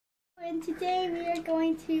and today we are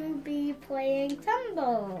going to be playing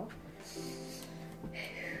Tumble.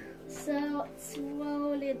 So let's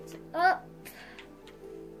roll it up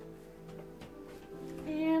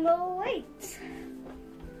and wait.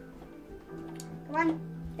 Come on,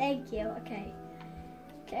 thank you. Okay,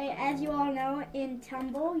 as you all know, in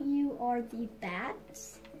Tumble you are the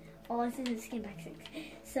bats. Oh, this is the skin back 6.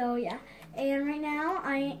 So yeah, and right now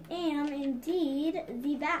I am indeed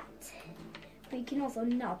the bat. But you can also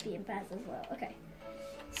not be in bats as well. Okay,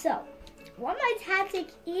 so what my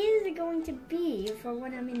tactic is going to be for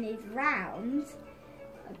when I'm in these rounds,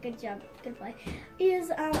 good job, good play, is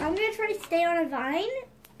I'm going to try to stay on a vine,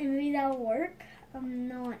 and maybe that'll work. I'm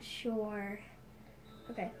not sure.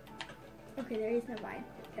 Okay, there is no vine.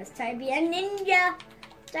 Let's try to be a ninja.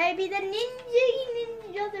 Try to be the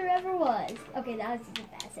ninja there ever was. Okay, that was the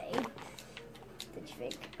best save. Did you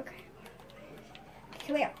think? Okay.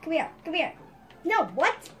 Come here. No,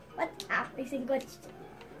 what? What? Ah, they seem glitched.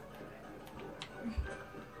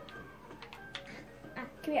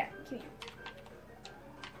 Come here.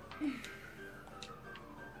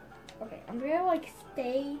 Okay, I'm gonna like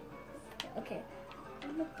stay. Okay,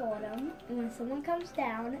 on the bottom, and when someone comes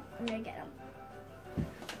down, I'm gonna get him.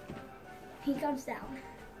 He comes down.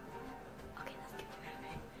 Okay, let's get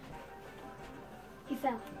him. He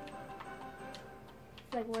fell.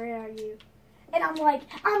 He's like, where are you? And I'm like,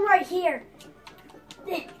 I'm right here.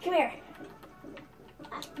 Come here.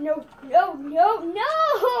 No.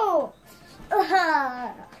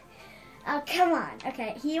 Oh, come on.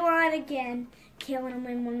 Okay, he won again. Killing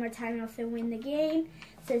him one more time and also win the game.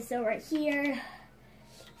 So right here.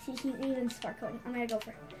 See, he's even sparkling. I'm gonna go for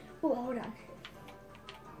it. Oh, hold on.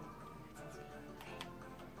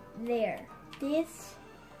 There. This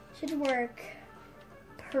should work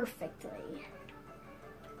perfectly.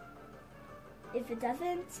 If it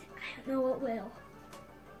doesn't, I don't know what will.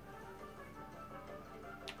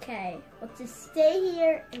 Okay, let's just stay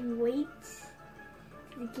here and wait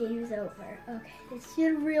till the game's over. Okay, this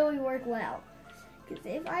should really work well. Because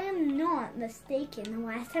if I am not mistaken, the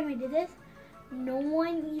last time I did this, no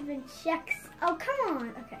one even checks. Oh, come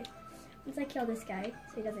on. Okay, once I kill this guy,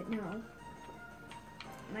 so he doesn't know,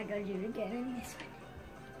 I'm not going to do it again in this one.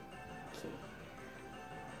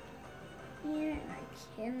 Okay. Here, and I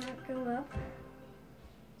cannot go up.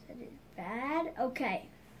 So that is bad. Okay.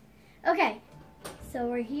 So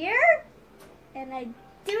we're here, and I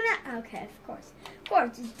do not. Okay, of course,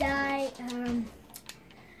 just die.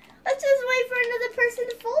 Let's just wait for another person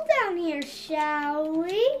to fall down here, shall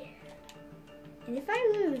we? And if I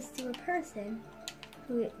lose to a person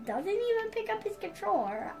who doesn't even pick up his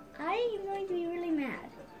controller, I am going to be really mad.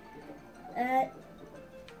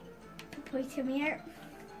 Please come here.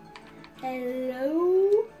 Hello?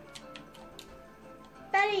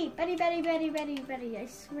 Betty. I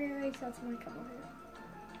swear I saw someone come over here.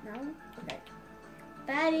 No? Okay.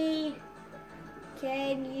 Betty,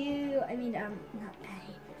 can you, not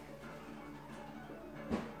Betty.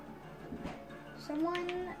 Someone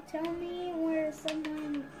tell me where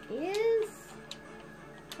someone is?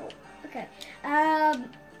 Oh, okay.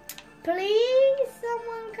 Please,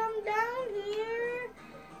 someone come down here.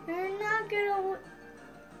 You're not gonna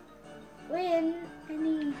win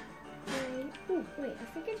any. Oh, wait, I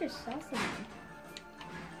think I just saw someone.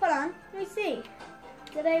 Hold on, let me see.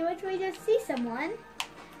 Did I literally just see someone?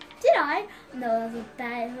 Did I? No, it was a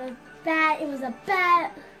bat. It was a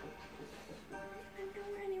bat. I don't know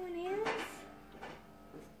where anyone is.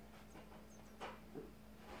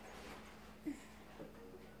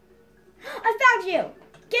 I found you!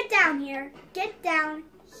 Get down here. Get down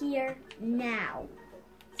here now.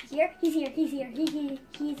 He's here. He's here.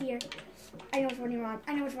 I know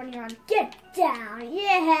what's running around. Get down.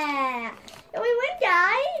 Yeah. And we win,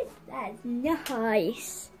 guys. That's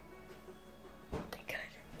nice. Okay,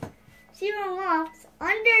 good. Zero loss.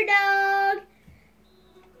 Underdog.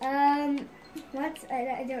 What?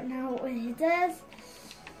 I don't know what it does.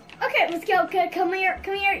 Okay, let's go. Come here.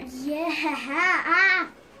 Yeah.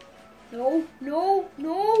 No.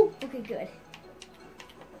 Okay, good.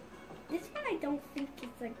 This one I don't think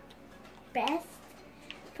is the best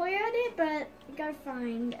player at it, but you gotta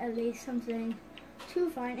find at least something to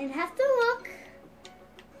find, and have to look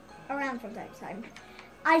around from time to time.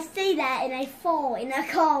 I say that and I fall in a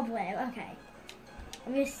cobweb. Okay,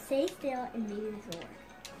 I'm gonna stay still and maybe this will work.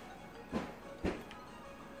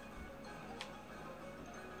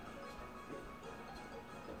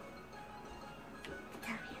 Get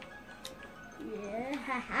down here. Yeah,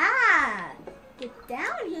 haha. Get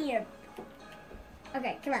down here.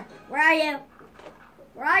 Okay, come on. Where are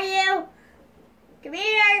you? Come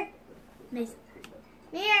here. Mason.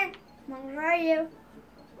 Come here. Come on, where are you?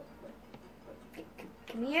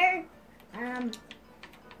 come here.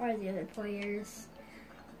 Where are the other players?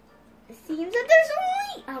 It seems that there's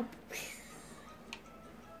only what?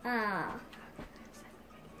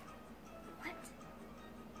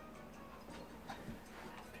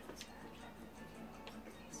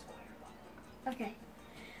 Okay.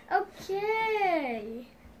 Okay.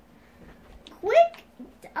 Quick.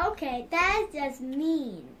 Okay, that's just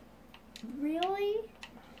mean. Really?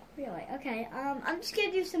 Really? Okay. I'm just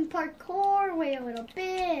gonna do some parkour. Wait a little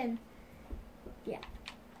bit. Yeah.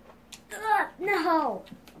 No.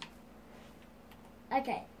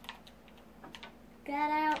 Okay.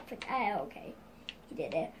 Got out. Okay. He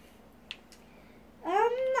did it.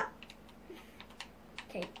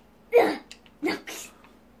 Okay. No.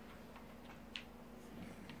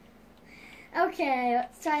 Okay,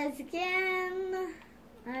 let's try this again.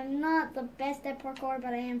 I'm not the best at parkour,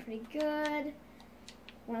 but I am pretty good.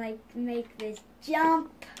 When I make this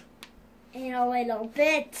jump in a little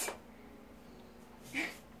bit.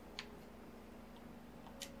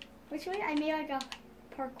 Which way? I made like a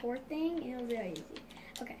parkour thing. It was really easy.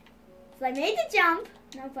 Okay. So I made the jump.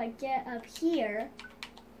 Now if I get up here.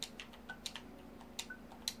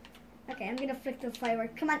 Okay, I'm gonna flick the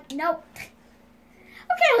firework. Come on. Nope.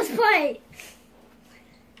 Okay, let's play.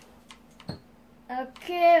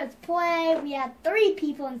 Okay, let's play. We have 3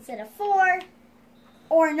 people instead of 4.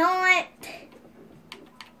 Or not.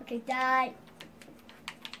 Okay, die.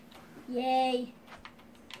 Yay.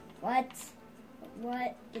 What?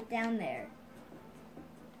 What? Get down there.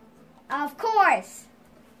 Of course.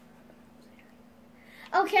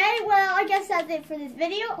 Okay, well, I guess that's it for this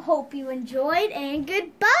video. Hope you enjoyed, and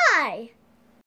goodbye.